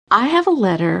I have a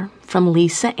letter from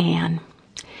Lisa Ann,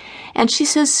 and she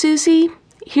says, Susie,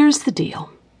 here's the deal.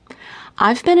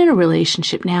 I've been in a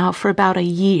relationship now for about a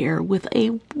year with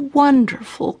a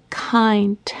wonderful,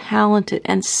 kind, talented,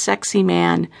 and sexy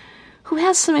man who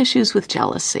has some issues with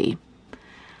jealousy.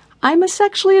 I'm a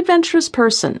sexually adventurous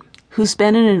person who's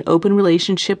been in an open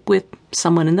relationship with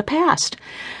someone in the past.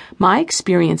 My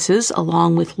experiences,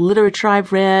 along with literature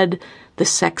I've read, the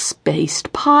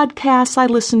sex-based podcasts I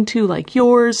listen to like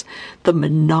yours, the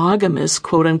monogamous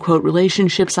quote-unquote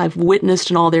relationships I've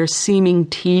witnessed in all their seeming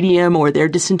tedium or their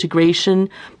disintegration,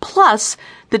 plus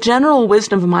the general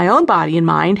wisdom of my own body and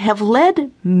mind have led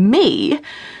me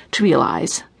to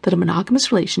realize that a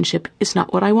monogamous relationship is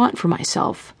not what I want for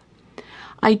myself.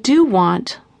 I do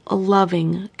want a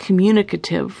loving,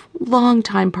 communicative,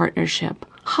 long-time partnership,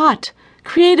 hot,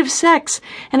 creative sex,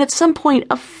 and at some point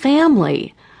a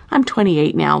family. I'm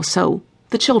 28 now, so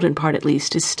the children part at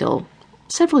least is still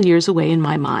several years away in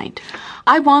my mind.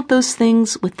 I want those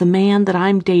things with the man that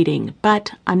I'm dating,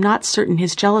 but I'm not certain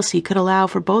his jealousy could allow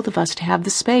for both of us to have the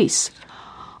space.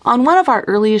 On one of our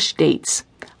earliest dates,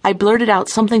 I blurted out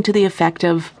something to the effect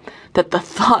of that the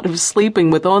thought of sleeping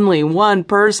with only one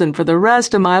person for the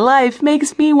rest of my life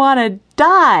makes me want to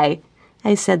die.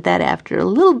 I said that after a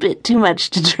little bit too much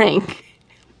to drink.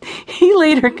 He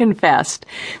later confessed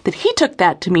that he took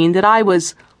that to mean that I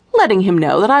was letting him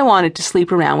know that I wanted to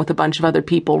sleep around with a bunch of other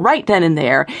people right then and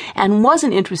there and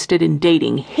wasn't interested in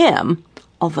dating him,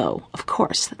 although, of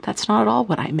course, that's not at all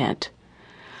what I meant.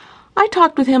 I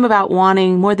talked with him about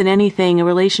wanting, more than anything, a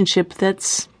relationship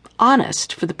that's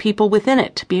honest for the people within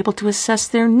it, to be able to assess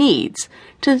their needs,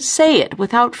 to say it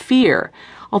without fear,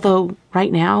 although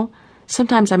right now,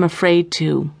 sometimes I'm afraid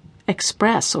to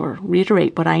express or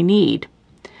reiterate what I need.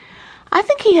 I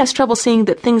think he has trouble seeing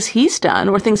that things he's done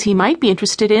or things he might be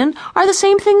interested in are the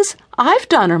same things I've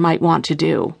done or might want to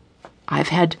do. I've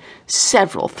had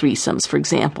several threesomes, for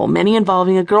example, many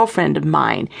involving a girlfriend of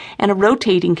mine and a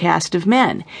rotating cast of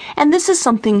men, and this is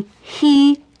something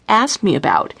he asked me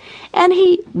about, and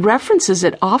he references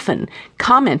it often,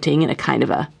 commenting in a kind of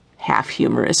a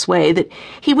half-humorous way that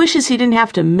he wishes he didn't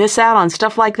have to miss out on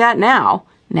stuff like that now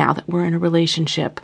that we're in a relationship.